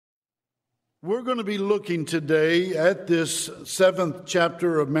We're going to be looking today at this 7th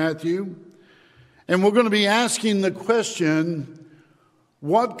chapter of Matthew, and we're going to be asking the question,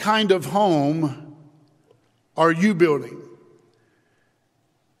 what kind of home are you building?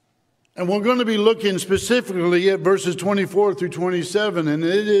 And we're going to be looking specifically at verses 24 through 27, and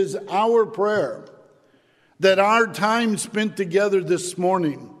it is our prayer that our time spent together this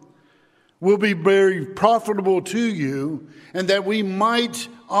morning will be very profitable to you, and that we might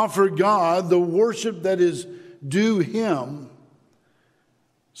offer God the worship that is due Him.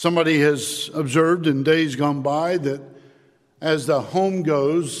 Somebody has observed in days gone by that as the home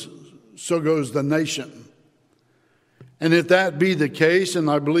goes, so goes the nation. And if that be the case, and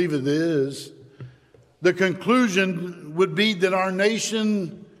I believe it is, the conclusion would be that our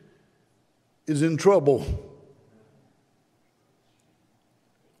nation is in trouble.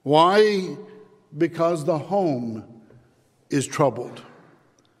 Why? Because the home is troubled.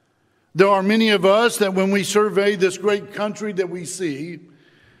 There are many of us that when we survey this great country that we see,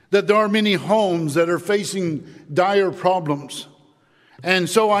 that there are many homes that are facing dire problems. And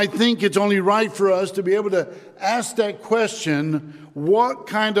so I think it's only right for us to be able to ask that question, what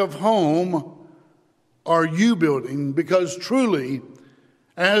kind of home are you building? Because truly,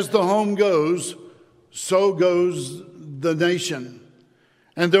 as the home goes, so goes the nation.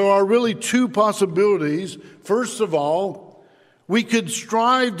 And there are really two possibilities. First of all, we could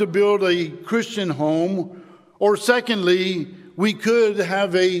strive to build a Christian home, or secondly, we could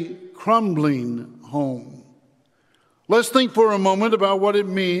have a crumbling home. Let's think for a moment about what it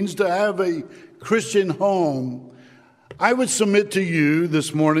means to have a Christian home. I would submit to you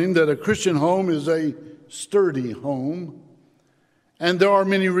this morning that a Christian home is a sturdy home, and there are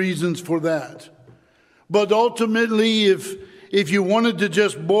many reasons for that. But ultimately, if you wanted to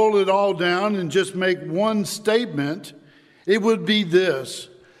just boil it all down and just make one statement, it would be this,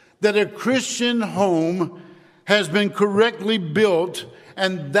 that a Christian home has been correctly built,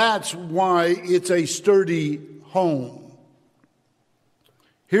 and that's why it's a sturdy home.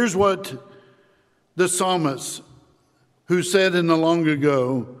 Here's what the psalmist, who said in the long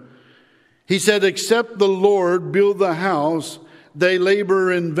ago, he said, "Except the Lord build the house, they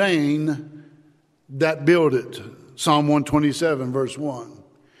labor in vain that build it." Psalm 127, verse 1.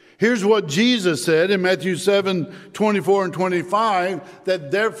 Here's what Jesus said in Matthew 7, 24 and 25, that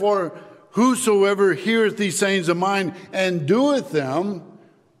therefore whosoever heareth these sayings of mine and doeth them,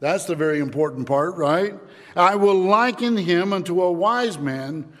 that's the very important part, right? I will liken him unto a wise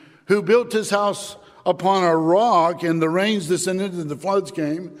man who built his house upon a rock, and the rains descended, and the floods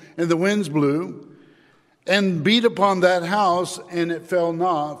came, and the winds blew, and beat upon that house, and it fell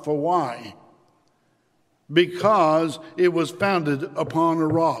not. For why? Because it was founded upon a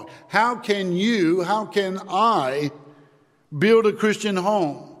rock. How can I build a Christian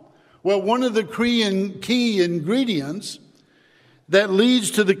home? Well, one of the key ingredients that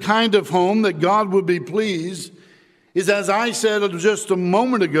leads to the kind of home that God would be pleased is, as I said just a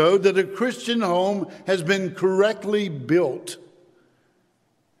moment ago, that a Christian home has been correctly built.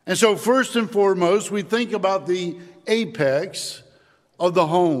 And so first and foremost, we think about the apex of the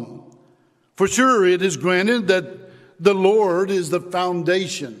home. For sure, it is granted that the Lord is the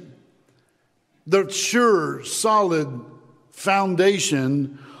foundation, the sure, solid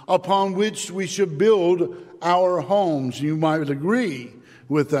foundation upon which we should build our homes. You might agree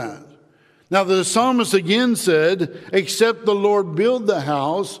with that. Now, the psalmist again said, "Except the Lord build the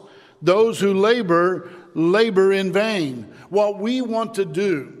house, those who labor in vain." What we want to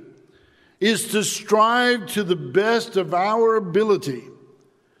do is to strive to the best of our ability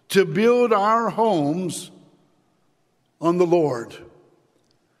to build our homes on the Lord.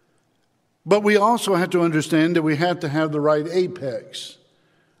 But we also have to understand that we have to have the right apex.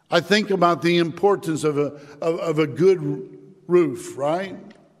 I think about the importance of a good roof, right?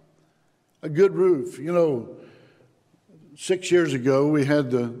 A good roof. 6 years ago, we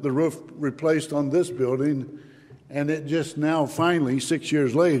had the roof replaced on this building, and it just now finally, 6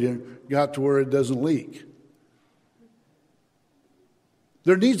 years later, got to where it doesn't leak.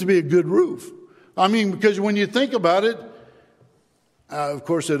 There needs to be a good roof. Because when you think about it, of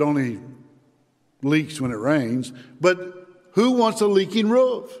course it only leaks when it rains, but who wants a leaking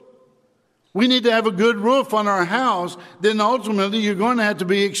roof? We need to have a good roof on our house. Then ultimately you're going to have to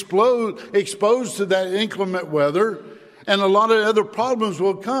be exposed to that inclement weather, and a lot of other problems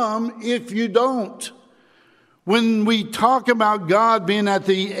will come if you don't. When we talk about God being at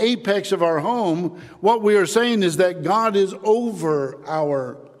the apex of our home, what we are saying is that God is over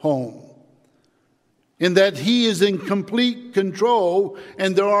our home, in that He is in complete control,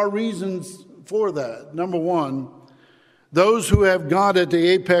 and there are reasons for that. Number one, Those who have God at the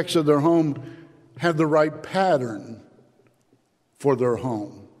apex of their home have the right pattern for their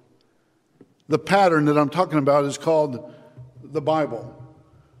home. The pattern that I'm talking about is called the Bible,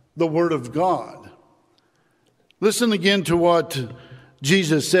 the Word of God. Listen again to what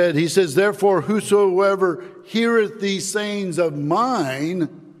Jesus said. He says, therefore, whosoever heareth these sayings of mine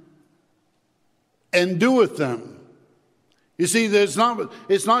and doeth them. You see, it's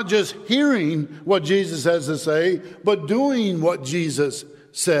not just hearing what Jesus has to say, but doing what Jesus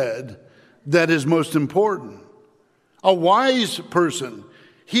said that is most important. A wise person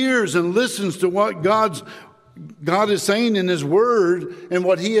hears and listens to what God is saying in His Word and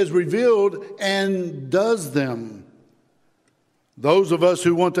what He has revealed and does them. Those of us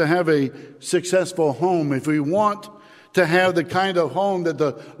who want to have a successful home, if we want to have the kind of home that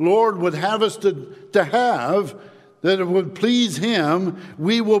the Lord would have us to have, that it would please Him,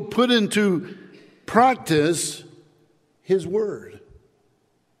 we will put into practice His Word.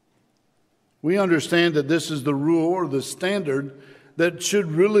 We understand that this is the rule or the standard that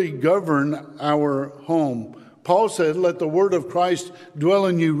should really govern our home. Paul said, let the word of Christ dwell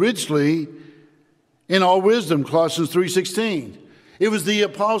in you richly in all wisdom, Colossians 3:16. It was the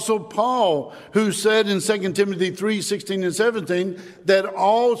Apostle Paul who said in 2 Timothy 3:16 and 17 that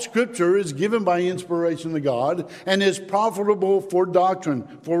all Scripture is given by inspiration of God and is profitable for doctrine,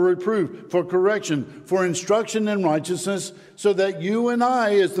 for reproof, for correction, for instruction in righteousness, so that you and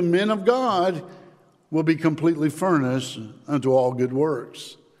I, as the men of God, will be completely furnished unto all good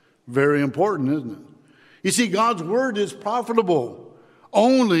works. Very important, isn't it? You see, God's Word is profitable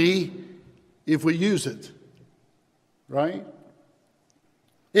only if we use it, right?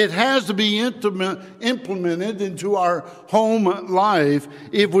 It has to be implemented into our home life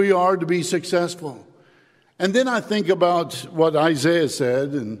if we are to be successful. And then I think about what Isaiah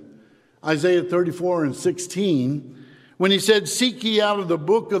said in Isaiah 34:16, when he said, seek ye out of the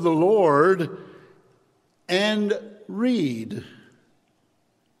book of the Lord and read.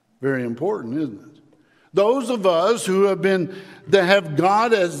 Very important, isn't it? Those of us that have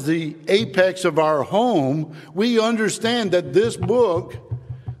God as the apex of our home, we understand that this book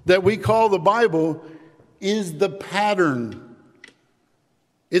that we call the Bible is the pattern.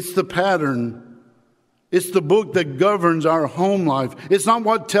 It's the pattern. It's the book that governs our home life. It's not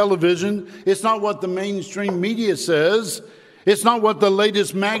what television, it's not what the mainstream media says, it's not what the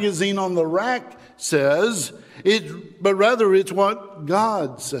latest magazine on the rack says, but rather it's what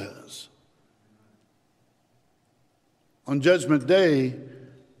God says. On Judgment Day,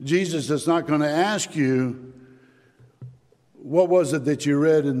 Jesus is not going to ask you, what was it that you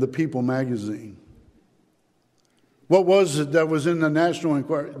read in the People magazine? What was it that was in the National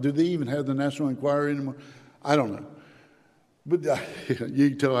Enquirer? Do they even have the National Enquirer anymore? I don't know. But you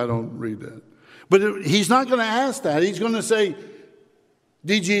can tell I don't read that. But he's not going to ask that. He's going to say,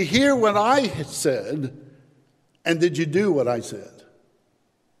 did you hear what I said? And did you do what I said?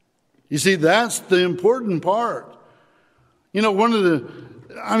 You see, that's the important part. You know, we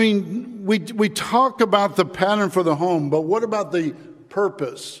talk about the pattern for the home, but what about the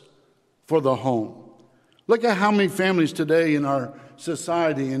purpose for the home? Look at how many families today in our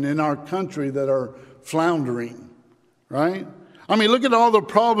society and in our country that are floundering, right? I mean, look at all the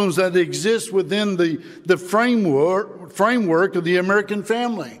problems that exist within the framework of the American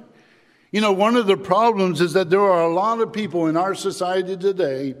family. You know, one of the problems is that there are a lot of people in our society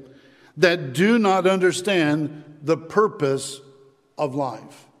today that do not understand the purpose of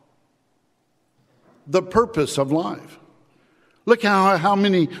life. The purpose of life. Look how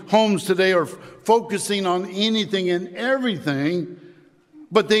many homes today are focusing on anything and everything,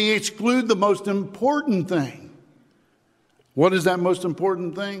 but they exclude the most important thing. What is that most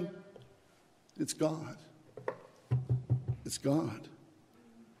important thing? It's God. It's God.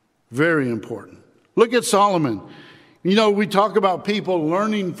 Very important. Look at Solomon. You know, we talk about people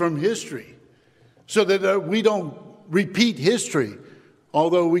learning from history so that we don't repeat history,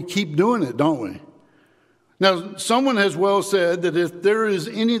 although we keep doing it, don't we? Now, someone has well said that if there is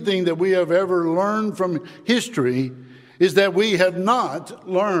anything that we have ever learned from history, is that we have not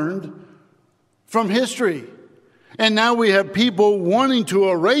learned from history. And now we have people wanting to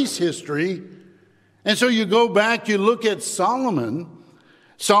erase history. And so you go back, you look at Solomon.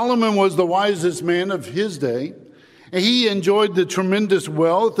 Solomon was the wisest man of his day. And he enjoyed the tremendous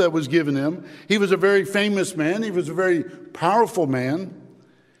wealth that was given him. He was a very famous man. He was a very powerful man.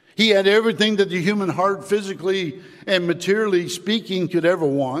 He had everything that the human heart, physically and materially speaking, could ever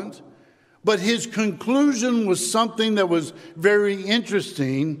want. But his conclusion was something that was very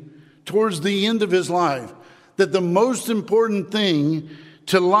interesting towards the end of his life. That the most important thing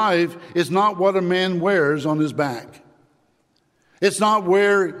to life is not what a man wears on his back. It's not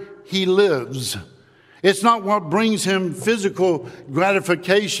where he lives. It's not what brings him physical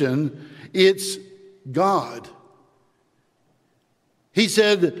gratification. It's God. He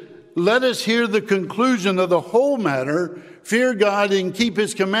said, let us hear the conclusion of the whole matter. Fear God and keep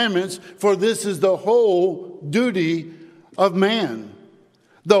his commandments, for this is the whole duty of man.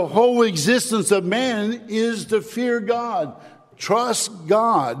 The whole existence of man is to fear God. Trust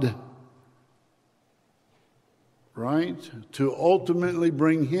God. Right? To ultimately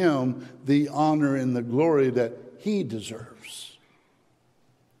bring him the honor and the glory that he deserves.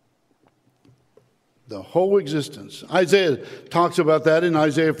 The whole existence. Isaiah talks about that in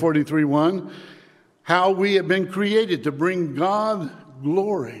Isaiah 43:1. How we have been created to bring God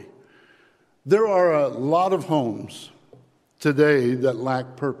glory. There are a lot of homes today that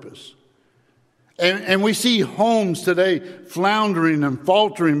lack purpose. And we see homes today floundering and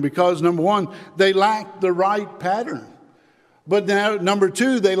faltering because, number one, they lack the right pattern. But now, number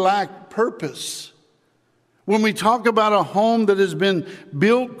two, they lack purpose. When we talk about a home that has been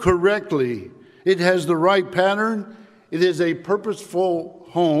built correctly, it has the right pattern, it is a purposeful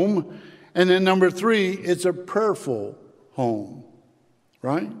home, and then number three, it's a prayerful home,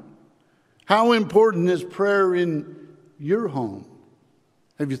 right? How important is prayer in your home?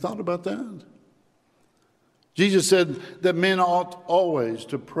 Have you thought about that? Jesus said that men ought always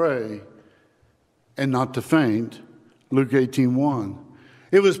to pray and not to faint. Luke 18:1.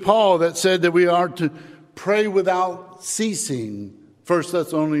 It was Paul that said that we are to pray without ceasing. 1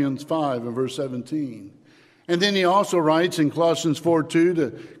 Thessalonians 5 and verse 17. And then he also writes in Colossians 4:2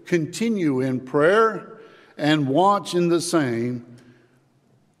 to continue in prayer and watch in the same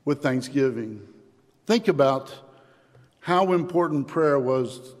with thanksgiving. Think about how important prayer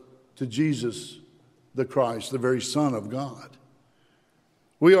was to Jesus the Christ, the very Son of God.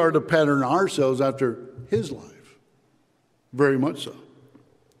 We are to pattern ourselves after his life. Very much so.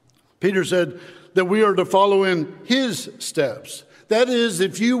 Peter said that we are to follow in his steps. That is,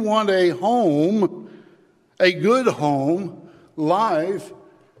 if you want a home, a good home, life,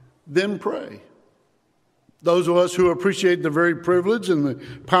 then pray. Those of us who appreciate the very privilege and the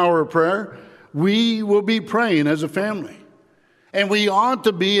power of prayer, we will be praying as a family. And we ought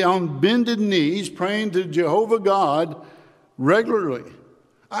to be on bended knees praying to Jehovah God regularly.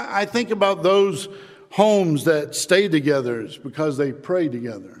 I think about those homes that stay together because they pray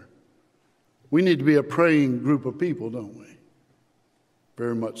together. We need to be a praying group of people, don't we?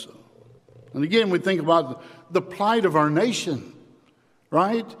 Very much so. And again, we think about the plight of our nation,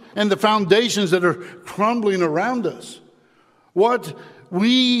 right? And the foundations that are crumbling around us. What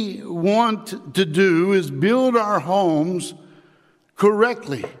we want to do is build our homes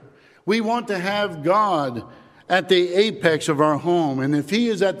correctly. We want to have God at the apex of our home. And if he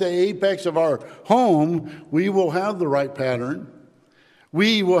is at the apex of our home, we will have the right pattern.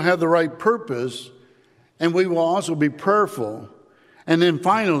 We will have the right purpose. And we will also be prayerful. And then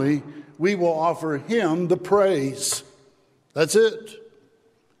finally, we will offer him the praise. That's it.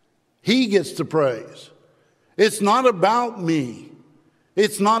 He gets the praise. It's not about me.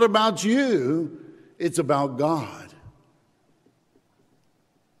 It's not about you. It's about God.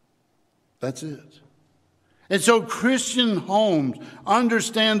 That's it. And so Christian homes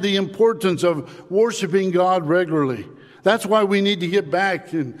understand the importance of worshiping God regularly. That's why we need to get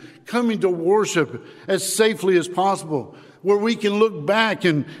back and coming to worship as safely as possible, where we can look back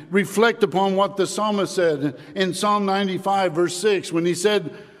and reflect upon what the psalmist said in Psalm 95, verse 6, when he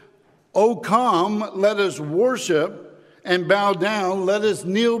said, "O come, let us worship and bow down. Let us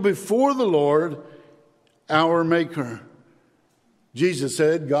kneel before the Lord, our Maker." Jesus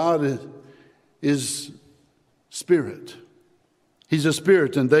said God is spirit. He's a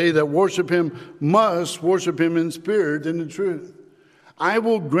spirit, and they that worship him must worship him in spirit and in truth. I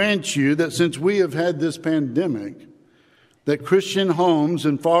will grant you that since we have had this pandemic, that Christian homes,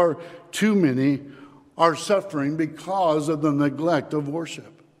 and far too many, are suffering because of the neglect of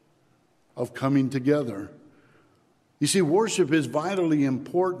worship, of coming together. You see, worship is vitally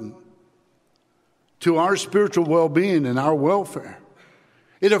important to our spiritual well-being and our welfare.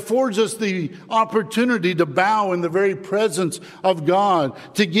 It affords us the opportunity to bow in the very presence of God,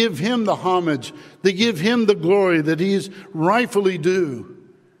 to give him the homage, to give him the glory that he is rightfully due.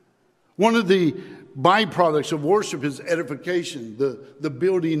 One of the byproducts of worship is edification, the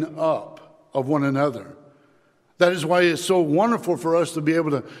building up of one another. That is why it's so wonderful for us to be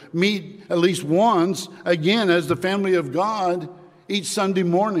able to meet at least once again as the family of God each Sunday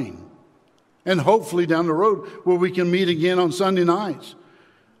morning. And hopefully down the road where we can meet again on Sunday nights.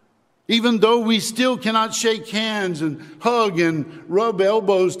 Even though we still cannot shake hands and hug and rub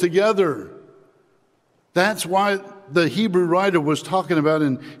elbows together. That's why the Hebrew writer was talking about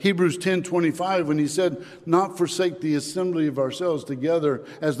in Hebrews 10:25 when he said, not forsake the assembly of ourselves together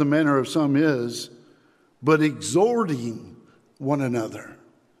as the manner of some is, but exhorting one another.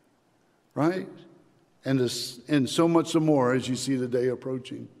 Right? And so much more as you see the day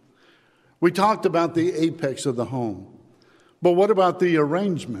approaching. We talked about the apex of the home. But what about the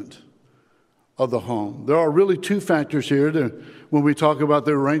arrangement of the home? There are really two factors here when we talk about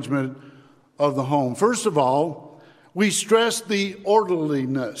the arrangement of the home. First of all, we stress the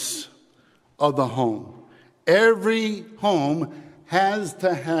orderliness of the home. Every home has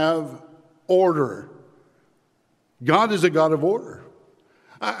to have order. God is a God of order.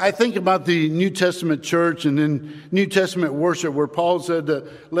 I think about the New Testament church and in New Testament worship where Paul said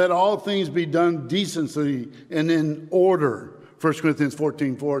that let all things be done decently and in order, 1 Corinthians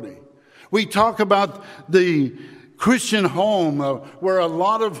 14:40. We talk about the Christian home where a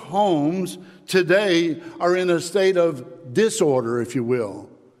lot of homes today are in a state of disorder, if you will.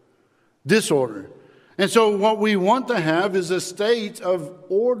 Disorder. And so what we want to have is a state of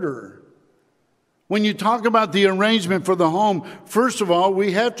order. When you talk about the arrangement for the home, first of all,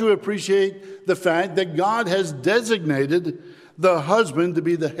 we have to appreciate the fact that God has designated the husband to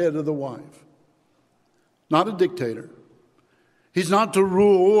be the head of the wife. Not a dictator. He's not to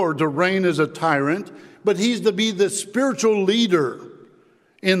rule or to reign as a tyrant, but he's to be the spiritual leader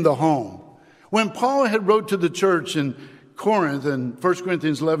in the home. When Paul had wrote to the church in Corinth in 1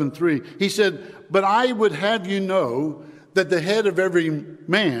 Corinthians 11:3, he said, but I would have you know that the head of every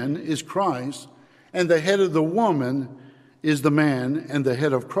man is Christ, and the head of the woman is the man, and the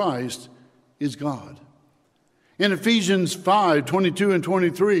head of Christ is God. In Ephesians 5:22 and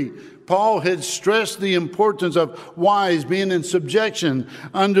 23, Paul had stressed the importance of wives being in subjection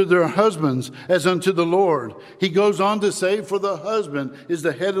under their husbands as unto the Lord. He goes on to say, for the husband is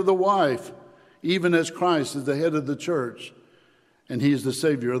the head of the wife, even as Christ is the head of the church, and he is the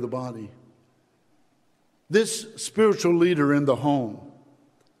Savior of the body. This spiritual leader in the home,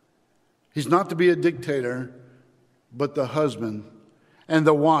 he's not to be a dictator, but the husband and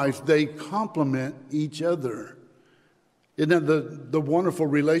the wife, they complement each other. Isn't that the wonderful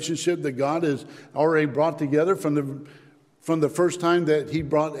relationship that God has already brought together from the first time that he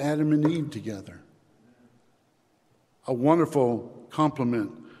brought Adam and Eve together? A wonderful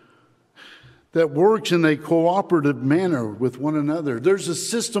complement that works in a cooperative manner with one another. There's a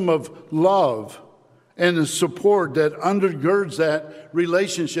system of love and a support that undergirds that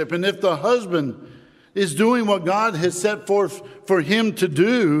relationship. And if the husband is doing what God has set forth for him to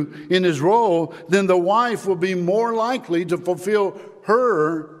do in his role, then the wife will be more likely to fulfill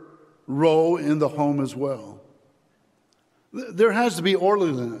her role in the home as well. There has to be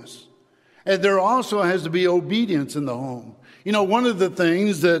orderliness. And there also has to be obedience in the home. You know, one of the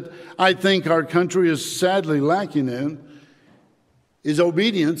things that I think our country is sadly lacking in is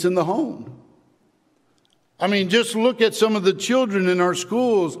obedience in the home. I mean, just look at some of the children in our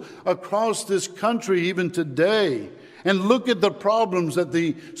schools across this country even today, and look at the problems that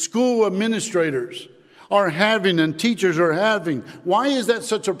the school administrators are having and teachers are having. Why is that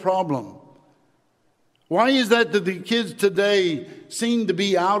such a problem? Why is that the kids today seem to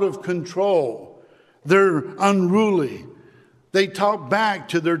be out of control? They're unruly. They talk back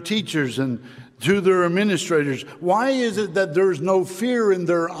to their teachers and to their administrators. Why is it that there's no fear in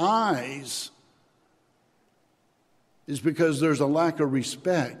their eyes? Is because there's a lack of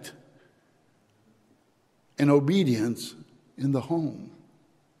respect and obedience in the home.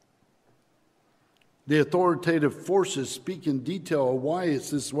 The authoritative forces speak in detail of why it's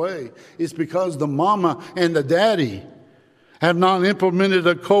this way. It's because the mama and the daddy have not implemented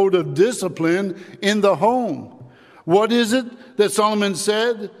a code of discipline in the home. What is it that Solomon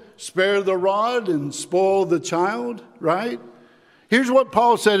said? Spare the rod and spoil the child, right? Here's what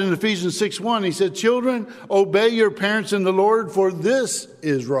Paul said in Ephesians 6:1. He said, children, obey your parents in the Lord, for this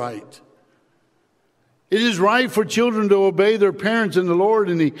is right. It is right for children to obey their parents in the Lord.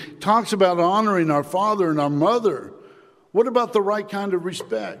 And he talks about honoring our father and our mother. What about the right kind of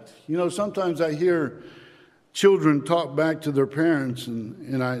respect? You know, sometimes I hear children talk back to their parents,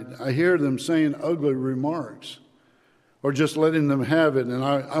 and I hear them saying ugly remarks or just letting them have it. And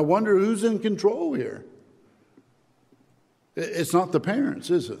I wonder who's in control here. It's not the parents,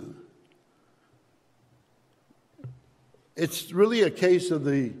 is it? It's really a case of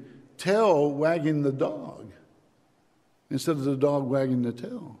the tail wagging the dog instead of the dog wagging the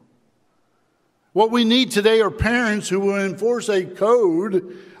tail. What we need today are parents who will enforce a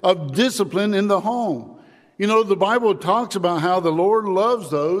code of discipline in the home. You know, the Bible talks about how the Lord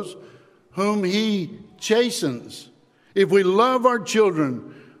loves those whom he chastens. If we love our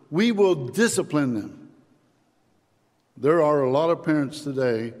children, we will discipline them. There are a lot of parents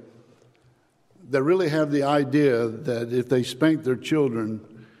today that really have the idea that if they spank their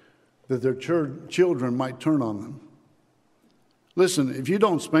children, that their children might turn on them. Listen, if you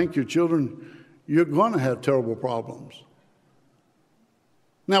don't spank your children, you're going to have terrible problems.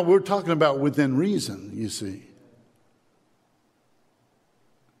 Now, we're talking about within reason, you see.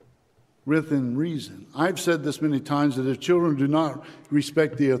 Within reason. I've said this many times that if children do not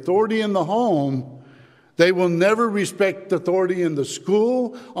respect the authority in the home, they will never respect authority in the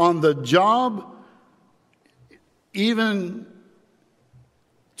school, on the job, even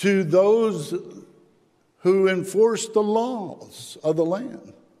to those who enforce the laws of the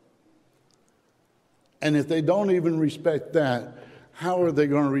land. And if they don't even respect that, how are they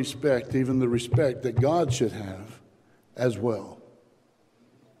going to respect even the respect that God should have as well?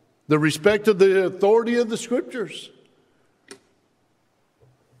 The respect of the authority of the Scriptures.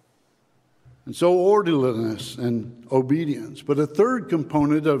 And so orderliness and obedience. But a third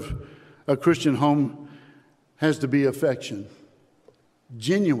component of a Christian home has to be affection.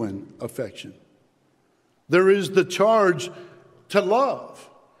 Genuine affection. There is the charge to love.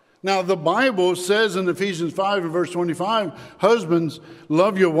 Now, the Bible says in Ephesians 5 and verse 25, husbands,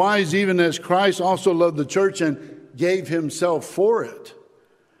 love your wives even as Christ also loved the church and gave himself for it.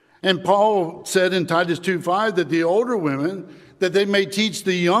 And Paul said in Titus 2:5 that the older women, that they may teach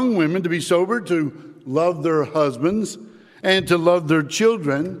the young women to be sober, to love their husbands, and to love their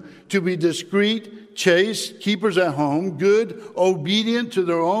children, to be discreet, chaste, keepers at home, good, obedient to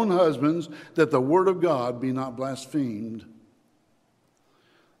their own husbands, that the word of God be not blasphemed.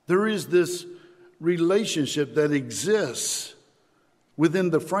 There is this relationship that exists within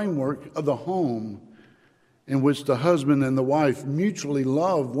the framework of the home in which the husband and the wife mutually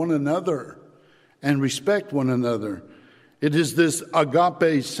love one another and respect one another. It is this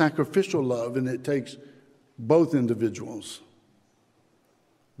agape sacrificial love, and it takes both individuals.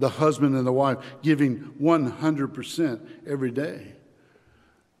 The husband and the wife giving 100% every day.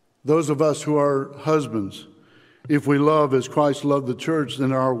 Those of us who are husbands, if we love as Christ loved the church,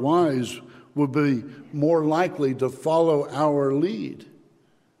 then our wives will be more likely to follow our lead.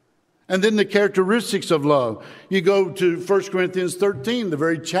 And then the characteristics of love. You go to 1 Corinthians 13, the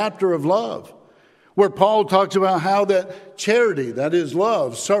very chapter of love, where Paul talks about how that charity, that is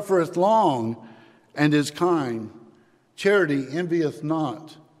love, suffereth long and is kind. Charity envieth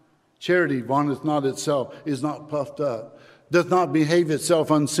not. Charity vaunteth not itself, is not puffed up, doth not behave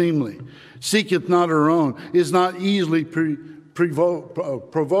itself unseemly, seeketh not her own, is not easily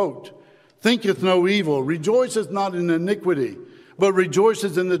provoked, thinketh no evil, rejoiceth not in iniquity, but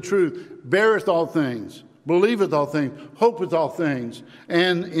rejoiceth in the truth, beareth all things, believeth all things, hopeth all things,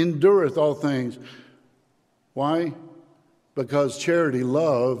 and endureth all things. Why? Because charity,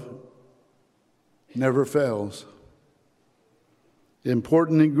 love, never fails.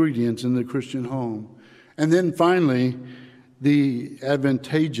 Important ingredients in the Christian home. And then finally, the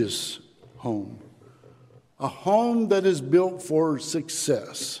advantageous home. A home that is built for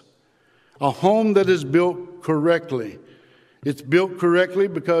success. A home that is built correctly. It's built correctly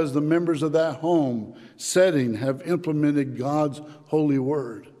because the members of that home setting have implemented God's holy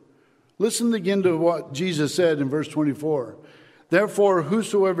word. Listen again to what Jesus said in verse 24. Therefore,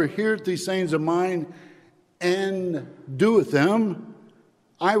 whosoever heareth these sayings of mine and doeth them,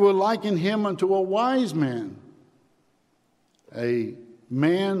 I will liken him unto a wise man. A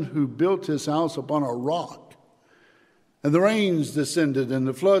man who built his house upon a rock. And the rains descended, and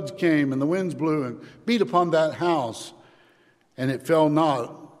the floods came, and the winds blew and beat upon that house. And it fell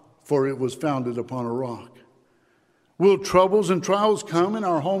not, for it was founded upon a rock. Will troubles and trials come in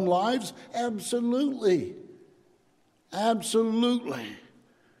our home lives? Absolutely. Absolutely.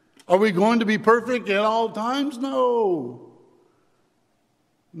 Are we going to be perfect at all times? No.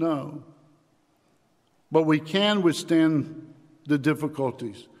 No. But we can withstand the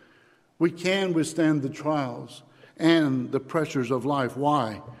difficulties. We can withstand the trials and the pressures of life.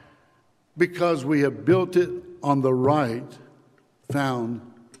 Why? Because we have built it on the right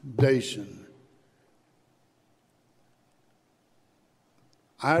foundation.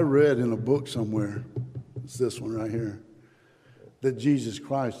 I read in a book somewhere, it's this one right here, that Jesus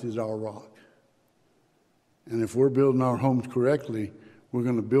Christ is our rock. And if we're building our homes correctly, we're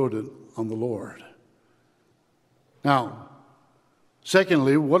going to build it on the Lord. Now,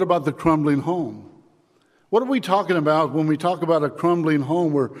 secondly, what about the crumbling home? What are we talking about when we talk about a crumbling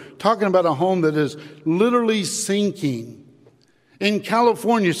home? We're talking about a home that is literally sinking. In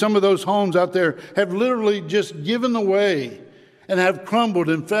California, some of those homes out there have literally just given away and have crumbled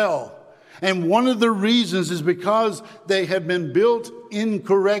and fell. And one of the reasons is because they have been built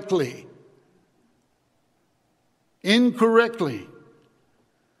incorrectly. incorrectly.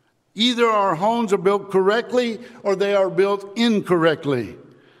 Either our homes are built correctly or they are built incorrectly.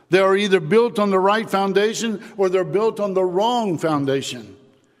 They are either built on the right foundation or they're built on the wrong foundation.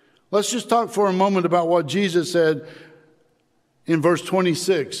 Let's just talk for a moment about what Jesus said in verse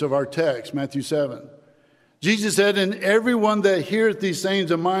 26 of our text, Matthew 7. Jesus said, "And everyone that heareth these sayings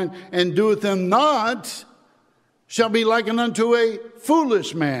of mine and doeth them not shall be likened unto a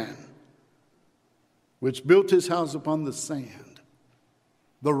foolish man, which built his house upon the sand,"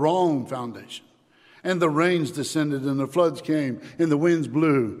 the wrong foundation. "And the rains descended, and the floods came, and the winds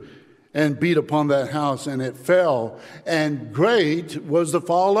blew, and beat upon that house, and it fell, and great was the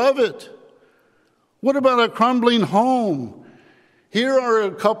fall of it." What about a crumbling home? Here are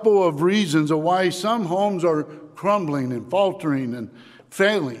a couple of reasons of why some homes are crumbling and faltering and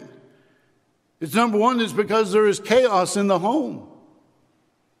failing. It's number one is because there is chaos in the home.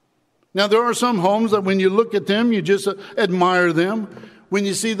 Now, there are some homes that when you look at them, you just admire them. When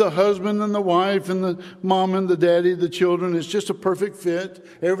you see the husband and the wife and the mom and the daddy, the children, it's just a perfect fit.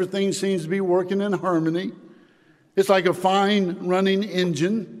 Everything seems to be working in harmony. It's like a fine running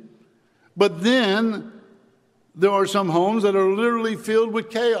engine. But then there are some homes that are literally filled with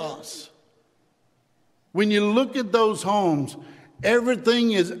chaos. When you look at those homes,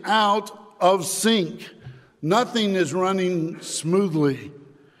 everything is out of sync. Nothing is running smoothly.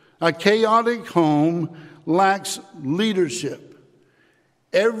 A chaotic home lacks leadership.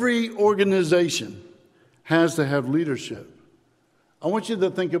 Every organization has to have leadership. I want you to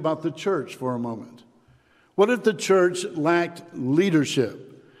think about the church for a moment. What if the church lacked leadership?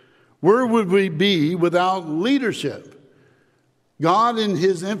 Where would we be without leadership? God, in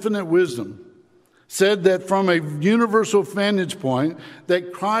his infinite wisdom, said that from a universal vantage point,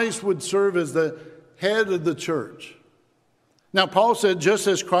 that Christ would serve as the head of the church. Now, Paul said, just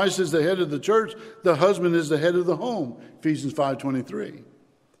as Christ is the head of the church, the husband is the head of the home, Ephesians 5:23.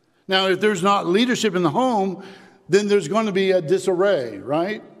 Now, if there's not leadership in the home, then there's going to be a disarray,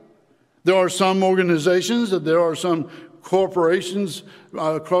 right? There are some organizations, there are some corporations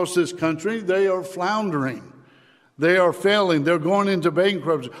across this country, they are floundering. They are failing. They're going into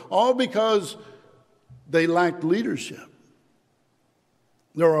bankruptcy, all because they lack leadership.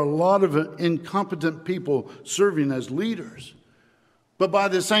 There are a lot of incompetent people serving as leaders. But by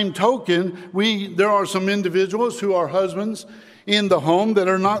the same token, there are some individuals who are husbands in the home that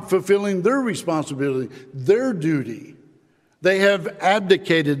are not fulfilling their responsibility, their duty. They have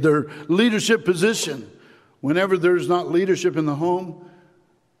abdicated their leadership position. Whenever there's not leadership in the home,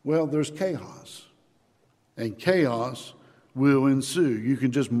 well, there's chaos. And chaos will ensue. You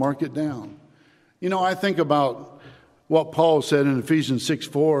can just mark it down. You know, I think about what Paul said in Ephesians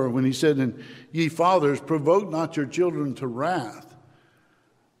 6:4 when he said, "And ye fathers, provoke not your children to wrath,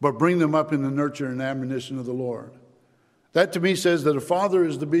 but bring them up in the nurture and admonition of the Lord." That to me says that a father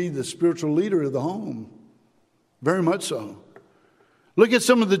is to be the spiritual leader of the home. Very much so. Look at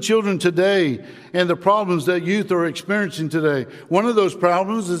some of the children today and the problems that youth are experiencing today. One of those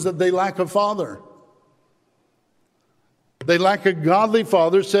problems is that they lack a father. They lack a godly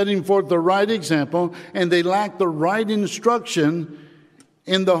father setting forth the right example, and they lack the right instruction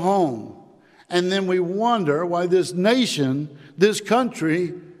in the home. And then we wonder why this nation, this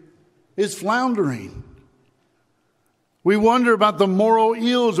country, is floundering. We wonder about the moral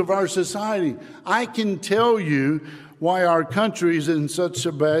ills of our society. I can tell you why our country is in such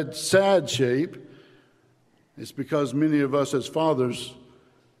a sad shape. It's because many of us as fathers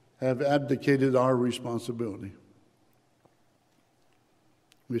have abdicated our responsibility.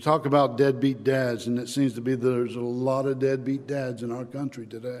 We talk about deadbeat dads, and it seems to be there's a lot of deadbeat dads in our country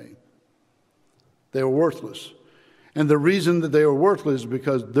today. They are worthless. And the reason that they are worthless is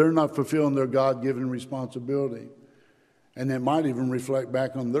because they're not fulfilling their God-given responsibility. And it might even reflect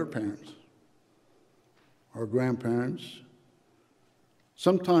back on their parents or grandparents.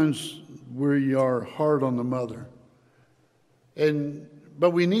 Sometimes we are hard on the mother.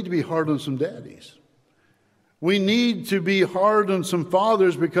 But we need to be hard on some daddies. We need to be hard on some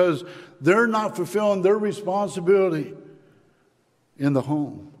fathers because they're not fulfilling their responsibility in the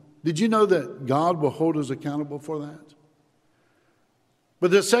home. Did you know that God will hold us accountable for that?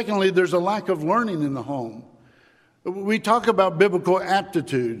 But then secondly, there's a lack of learning in the home. We talk about biblical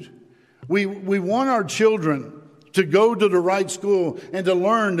aptitude. We want our children to go to the right school and to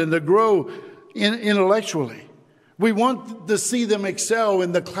learn and to grow intellectually. We want to see them excel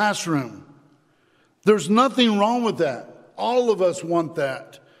in the classroom. There's nothing wrong with that. All of us want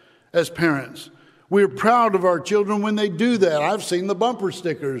that as parents. We're proud of our children when they do that. I've seen the bumper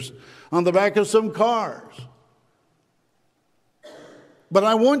stickers on the back of some cars. But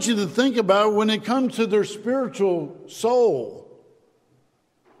I want you to think about when it comes to their spiritual soul.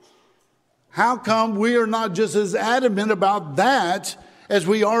 How come we are not just as adamant about that as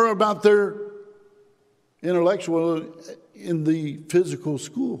we are about their intellectual in the physical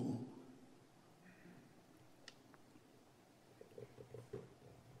school?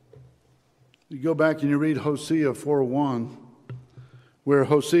 You go back and you read Hosea 4:1, where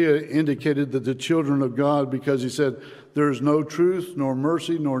Hosea indicated that the children of God, because he said, there is no truth, nor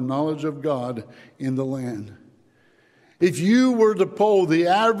mercy, nor knowledge of God in the land. If you were to poll the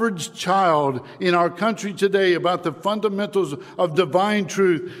average child in our country today about the fundamentals of divine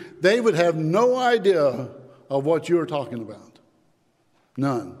truth, they would have no idea of what you're talking about.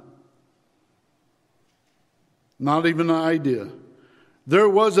 None. Not even an idea. There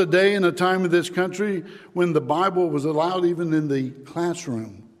was a day and a time in this country when the Bible was allowed even in the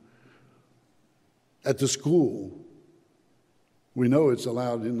classroom, at the school. We know it's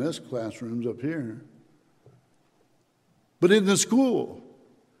allowed in this classrooms up here. But in the school,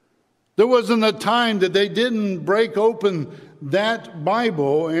 there wasn't a time that they didn't break open that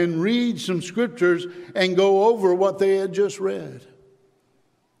Bible and read some scriptures and go over what they had just read.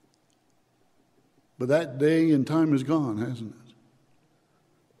 But that day and time is gone, hasn't it?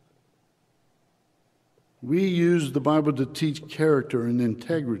 We use the Bible to teach character and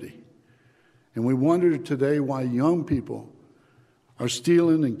integrity. And we wonder today why young people are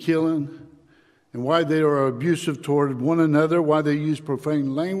stealing and killing, and why they are abusive toward one another, why they use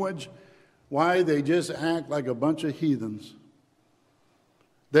profane language, why they just act like a bunch of heathens.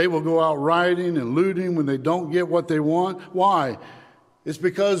 They will go out rioting and looting when they don't get what they want. Why? It's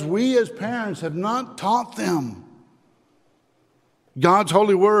because we as parents have not taught them God's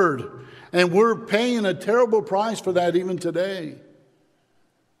holy word. And we're paying a terrible price for that even today.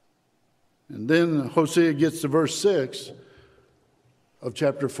 And then Hosea gets to verse 6 of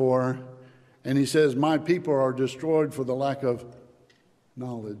chapter 4, and he says, my people are destroyed for the lack of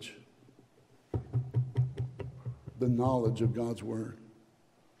knowledge. The knowledge of God's word.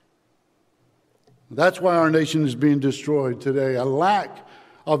 That's why our nation is being destroyed today. A lack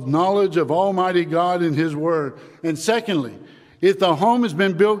of knowledge of Almighty God and his word. And secondly, if the home has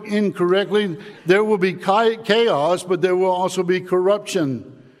been built incorrectly, there will be chaos, but there will also be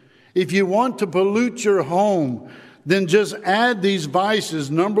corruption. If you want to pollute your home, then just add these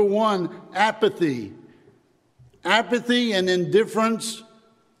vices. Number one, apathy. Apathy and indifference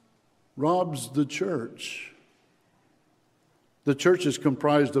robs the church. The church is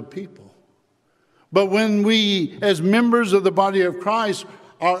comprised of people. But when we, as members of the body of Christ,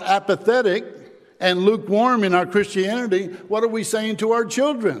 are apathetic and lukewarm in our Christianity, what are we saying to our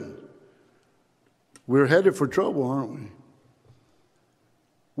children? We're headed for trouble, aren't we?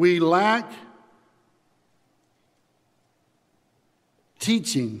 We lack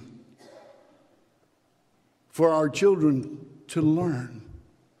teaching for our children to learn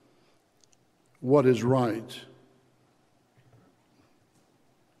what is right.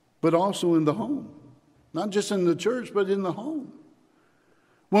 But also in the home. Not just in the church, but in the home.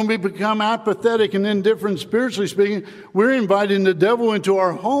 When we become apathetic and indifferent, spiritually speaking, we're inviting the devil into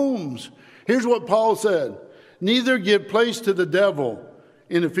our homes. Here's what Paul said. Neither give place to the devil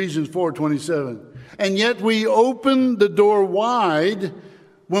in Ephesians 4:27. And yet we open the door wide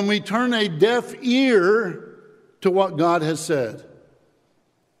when we turn a deaf ear to what God has said.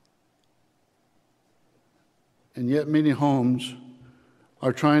 And yet many homes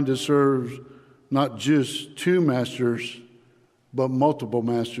are trying to serve not just two masters, but multiple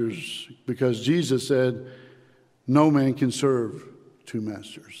masters, because Jesus said, no man can serve two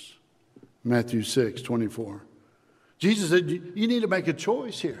masters. Matthew 6:24. Jesus said, you need to make a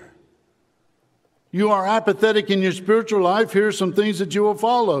choice here. You are apathetic in your spiritual life. Here are some things that you will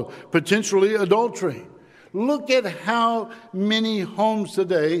follow. Potentially adultery. Look at how many homes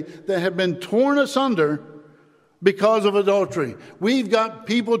today that have been torn asunder because of adultery. We've got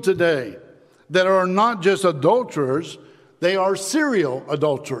people today that are not just adulterers, they are serial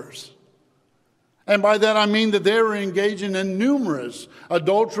adulterers. And by that I mean that they're engaging in numerous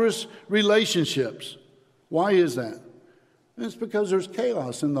adulterous relationships. Why is that? It's because there's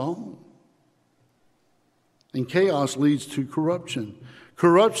chaos in the home. And chaos leads to corruption.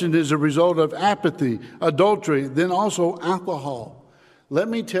 Corruption is a result of apathy, adultery, then also alcohol. Let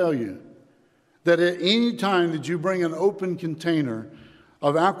me tell you that at any time that you bring an open container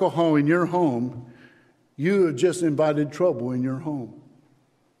of alcohol in your home, you have just invited trouble in your home.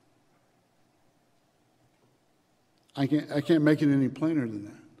 I can't make it any plainer than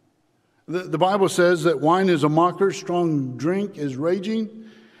that. The Bible says that wine is a mocker, strong drink is raging,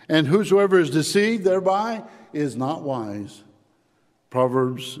 and whosoever is deceived thereby is not wise.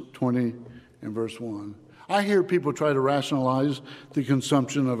 Proverbs 20 and verse 1. I hear people try to rationalize the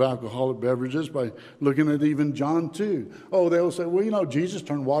consumption of alcoholic beverages by looking at even John 2. Oh, they'll say, well, Jesus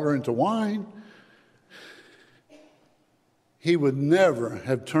turned water into wine. He would never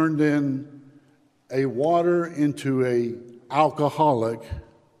have turned in a water into a alcoholic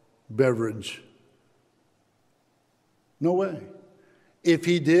beverage. No way. If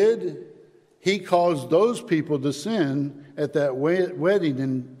he did, he caused those people to sin at that wedding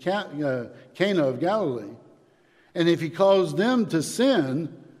in Cana of Galilee. And if he caused them to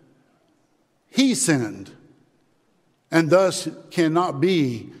sin, he sinned, and thus cannot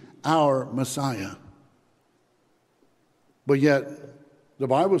be our Messiah. But yet, the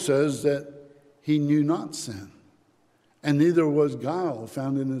Bible says that he knew not sin, and neither was guile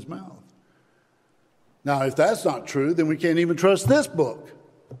found in his mouth. Now, if that's not true, then we can't even trust this book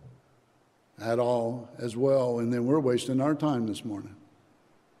at all as well, and then we're wasting our time this morning.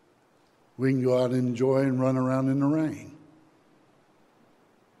 We can go out and enjoy and run around in the rain.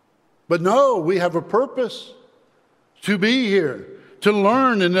 But no, we have a purpose to be here, to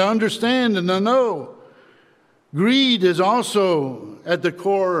learn and to understand and to know. Greed is also at the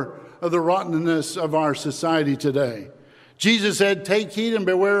core of the rottenness of our society today. Jesus said, take heed and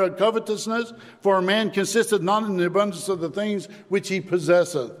beware of covetousness, for a man consisteth not in the abundance of the things which he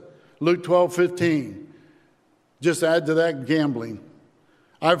possesseth. Luke 12:15. Just add to that gambling.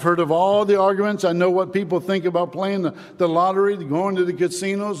 I've heard of all the arguments. I know what people think about playing the lottery, going to the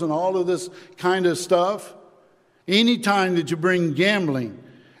casinos, and all of this kind of stuff. Any time that you bring gambling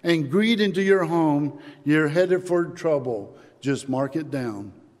and greed into your home, you're headed for trouble. Just mark it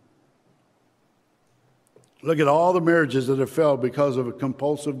down. Look at all the marriages that have failed because of a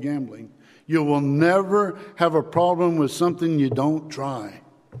compulsive gambling. You will never have a problem with something you don't try.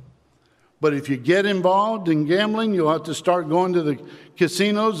 But if you get involved in gambling, you'll have to start going to the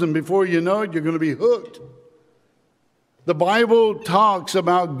casinos, and before you know it, you're going to be hooked. The Bible talks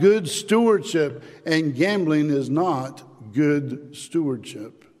about good stewardship, and gambling is not good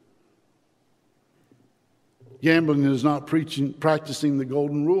stewardship. Gambling is not practicing the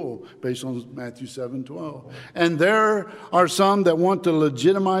golden rule based on Matthew 7:12. And there are some that want to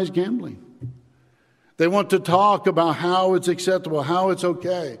legitimize gambling. They want to talk about how it's acceptable, how it's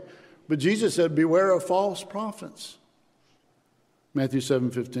okay. But Jesus said, beware of false prophets. Matthew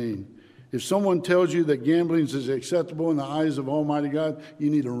 7:15. If someone tells you that gambling is acceptable in the eyes of Almighty God, you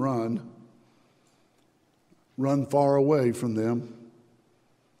need to run. Run far away from them.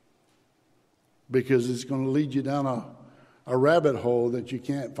 Because it's going to lead you down a rabbit hole that you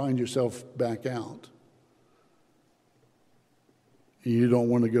can't find yourself back out. You don't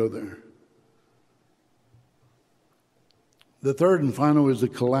want to go there. The third and final is the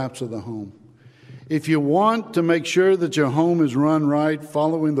collapse of the home. If you want to make sure that your home is run right,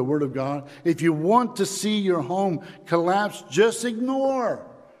 following the Word of God, if you want to see your home collapse, just ignore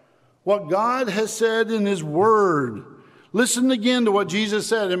what God has said in His Word. Listen again to what Jesus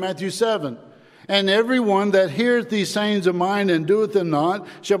said in Matthew 7. And everyone that heareth these sayings of mine and doeth them not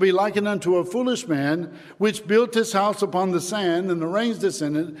shall be likened unto a foolish man, which built his house upon the sand, and the rains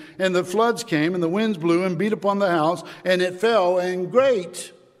descended, and the floods came, and the winds blew and beat upon the house, and it fell, and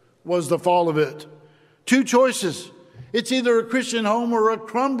great was the fall of it. Two choices. It's either a Christian home or a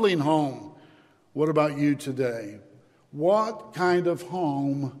crumbling home. What about you today? What kind of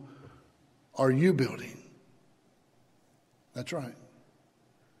home are you building? That's right.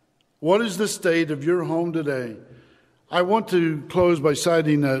 What is the state of your home today? I want to close by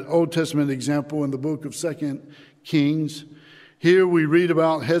citing an Old Testament example in the book of 2 Kings. Here we read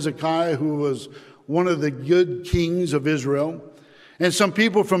about Hezekiah, who was one of the good kings of Israel. And some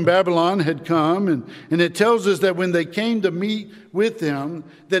people from Babylon had come, and it tells us that when they came to meet with him,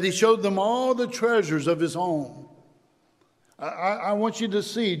 that he showed them all the treasures of his home. I want you to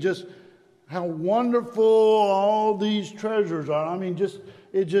see just how wonderful all these treasures are. I mean,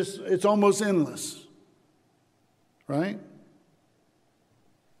 it's almost endless, right?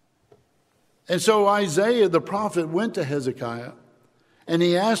 And so Isaiah the prophet went to Hezekiah, and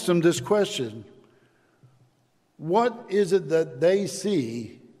he asked him this question: what is it that they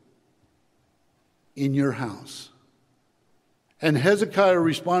see in your house? And Hezekiah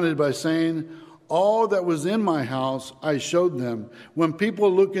responded by saying, all that was in my house I showed them. When people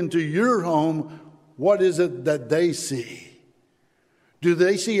look into your home, what is it that they see? Do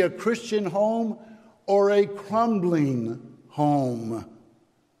they see a Christian home or a crumbling home?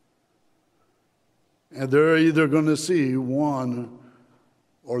 And they're either going to see one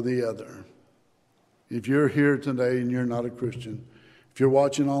or the other. If you're here today and you're not a Christian, if you're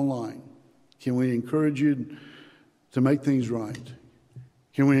watching online, can we encourage you to make things right?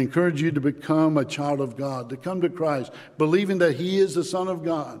 Can we encourage you to become a child of God, to come to Christ, believing that He is the Son of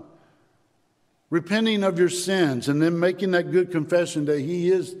God, repenting of your sins, and then making that good confession that He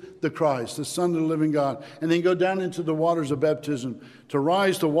is the Christ, the Son of the living God, and then go down into the waters of baptism to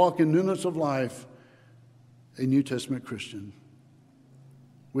rise to walk in newness of life, a New Testament Christian.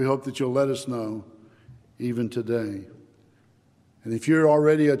 We hope that you'll let us know even today. And if you're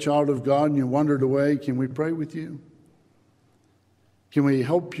already a child of God and you wandered away, can we pray with you? Can we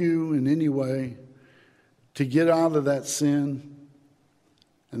help you in any way to get out of that sin,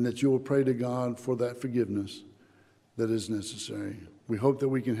 and that you will pray to God for that forgiveness that is necessary? We hope that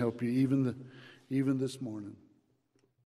we can help you even this morning.